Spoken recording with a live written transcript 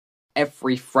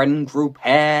every friend group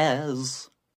has.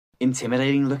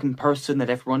 Intimidating looking person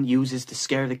that everyone uses to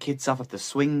scare the kids off of the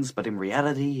swings, but in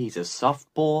reality he's a soft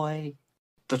boy.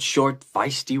 The short,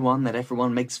 feisty one that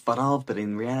everyone makes fun of, but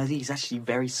in reality he's actually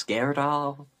very scared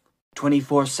of.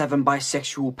 24/7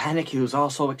 bisexual panic who's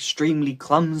also extremely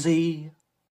clumsy.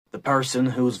 The person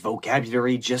whose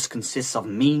vocabulary just consists of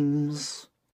memes.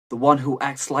 The one who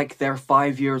acts like they're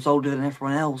 5 years older than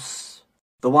everyone else.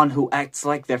 The one who acts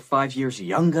like they're 5 years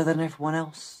younger than everyone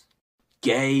else.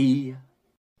 Gay.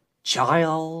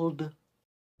 Child.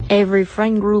 Every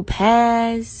friend group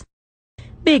has.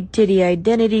 Big titty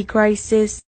identity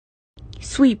crisis.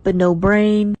 Sweet but no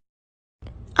brain.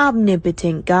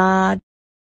 Omnipotent God.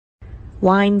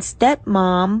 Wine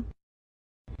stepmom.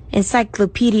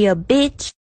 Encyclopedia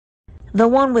bitch. The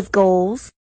one with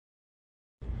goals.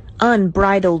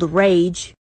 Unbridled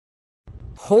rage.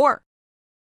 Whore.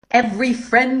 Every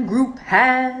friend group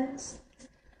has.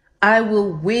 I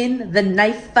will win the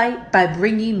knife fight by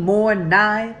bringing more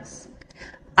knives.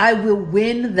 I will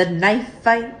win the knife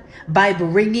fight by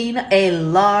bringing a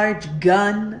large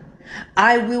gun.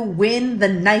 I will win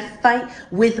the knife fight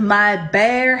with my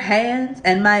bare hands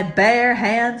and my bare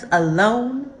hands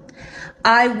alone.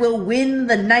 I will win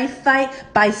the knife fight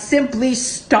by simply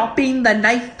stopping the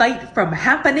knife fight from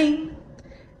happening.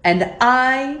 And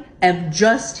I am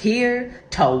just here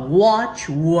to watch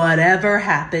whatever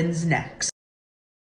happens next.